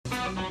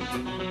Hey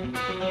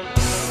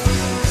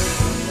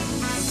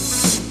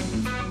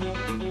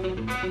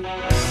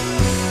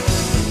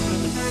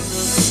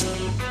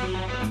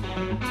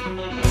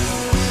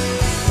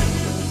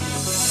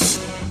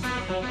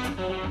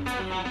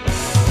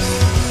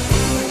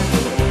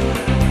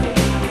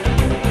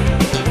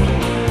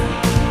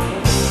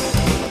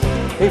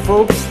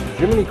folks,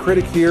 Jiminy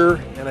Critic here,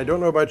 and I don't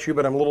know about you,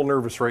 but I'm a little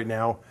nervous right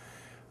now.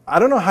 I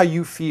don't know how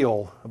you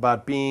feel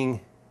about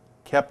being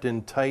kept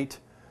in tight,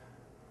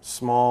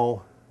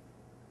 small,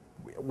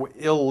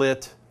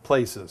 ill-lit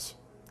places.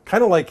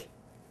 Kind of like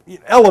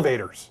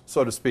elevators,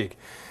 so to speak.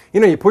 You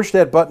know, you push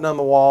that button on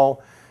the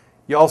wall,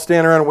 you all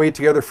stand around and wait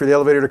together for the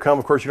elevator to come.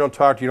 Of course, you don't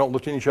talk, you don't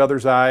look in each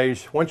other's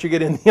eyes. Once you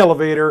get in the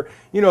elevator,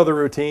 you know the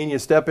routine. You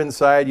step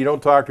inside, you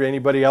don't talk to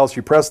anybody else.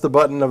 You press the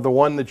button of the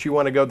one that you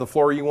want to go, the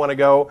floor you want to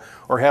go,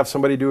 or have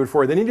somebody do it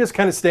for you. Then you just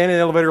kind of stand in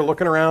the elevator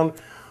looking around,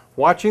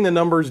 watching the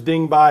numbers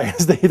ding by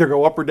as they either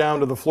go up or down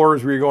to the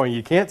floors where you're going.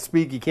 You can't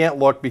speak, you can't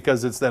look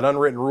because it's that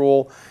unwritten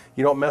rule.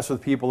 You don't mess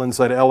with people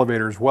inside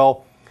elevators.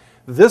 Well,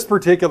 this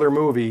particular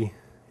movie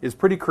is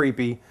pretty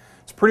creepy.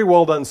 It's a pretty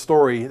well done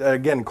story,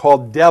 again,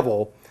 called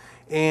Devil.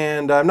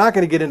 And I'm not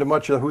going to get into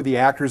much of who the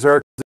actors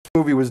are. This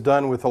movie was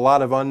done with a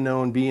lot of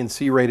unknown B and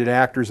C rated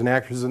actors and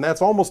actresses, and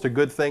that's almost a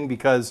good thing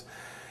because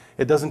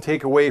it doesn't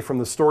take away from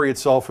the story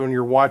itself when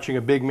you're watching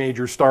a big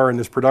major star in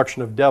this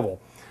production of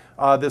Devil.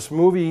 This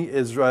movie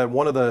is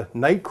one of the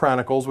Night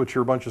Chronicles, which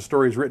are a bunch of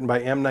stories written by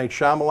M. Night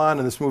Shyamalan,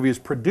 and this movie is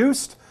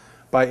produced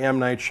by M.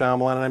 Night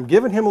Shyamalan. And I'm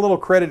giving him a little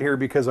credit here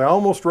because I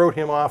almost wrote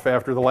him off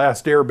after The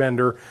Last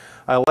Airbender.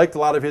 I liked a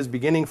lot of his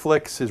beginning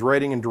flicks, his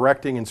writing and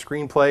directing and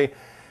screenplay.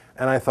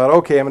 And I thought,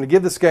 okay, I'm going to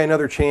give this guy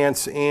another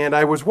chance, and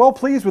I was well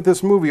pleased with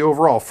this movie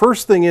overall.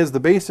 First thing is, the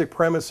basic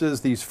premise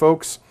is these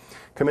folks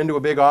come into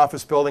a big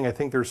office building. I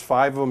think there's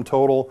 5 of them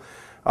total,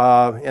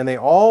 and they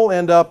all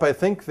end up, I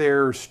think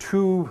there's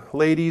 2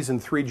 ladies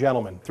and 3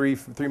 gentlemen, three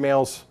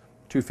males,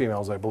 2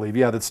 females, I believe,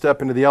 yeah, that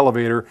step into the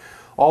elevator,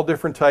 all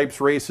different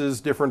types,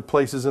 races, different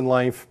places in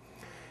life.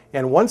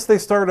 And once they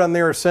start on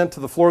their ascent to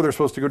the floor they're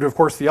supposed to go to, of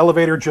course, the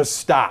elevator just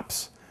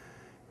stops.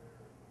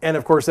 And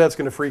of course, that's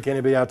going to freak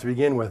anybody out to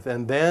begin with.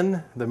 And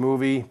then the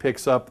movie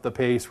picks up the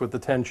pace with the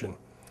tension.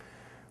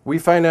 We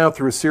find out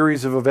through a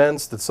series of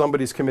events that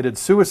somebody's committed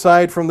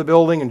suicide from the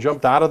building and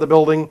jumped out of the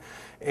building.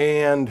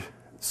 And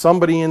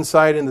somebody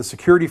inside in the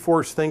security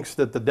force thinks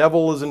that the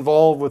devil is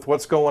involved with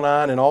what's going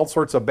on, and all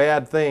sorts of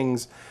bad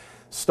things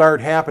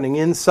start happening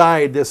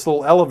inside this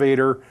little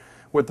elevator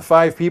with the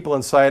 5 people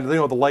inside. You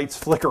know, the lights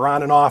flicker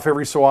on and off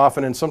every so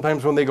often. And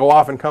sometimes when they go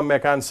off and come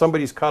back on,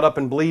 somebody's cut up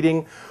and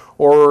bleeding,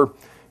 or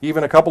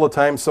even a couple of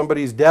times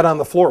somebody's dead on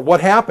the floor. What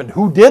happened?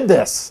 Who did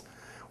this?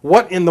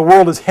 What in the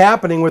world is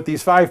happening with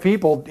these 5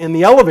 people in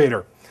the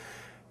elevator?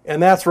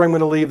 And that's where I'm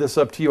going to leave this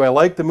up to you. I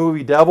like the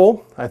movie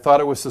Devil. I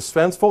thought it was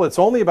suspenseful. It's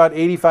only about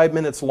 85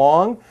 minutes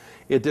long.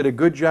 It did a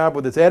good job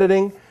with its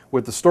editing,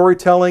 with the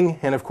storytelling,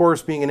 and of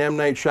course, being an M.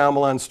 Night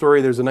Shyamalan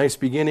story, there's a nice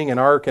beginning, an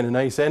arc, and a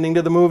nice ending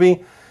to the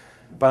movie.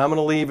 But I'm going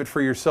to leave it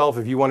for yourself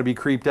if you want to be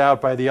creeped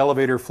out by the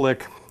elevator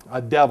flick,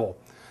 Devil.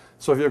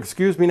 So if you'll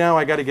excuse me now,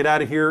 I got to get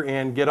out of here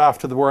and get off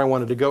to where I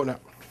wanted to go now.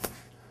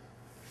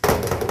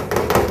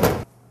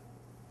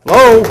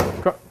 Hello?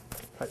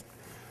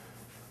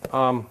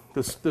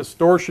 This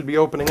door should be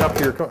opening up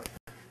here.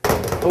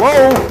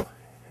 Hello?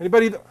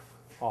 Anybody?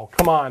 Oh,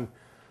 come on.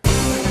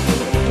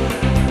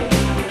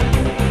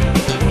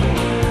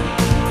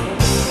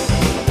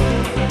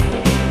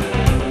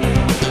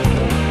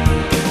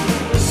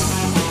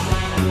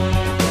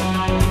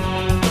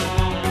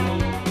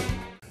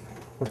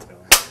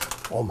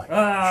 Oh my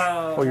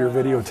gosh. Oh, your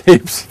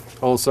videotapes.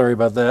 Oh, sorry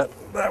about that.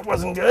 That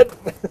wasn't good.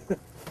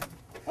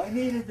 I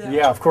needed that.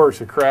 Yeah, of course.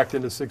 It cracked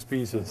into 6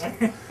 pieces.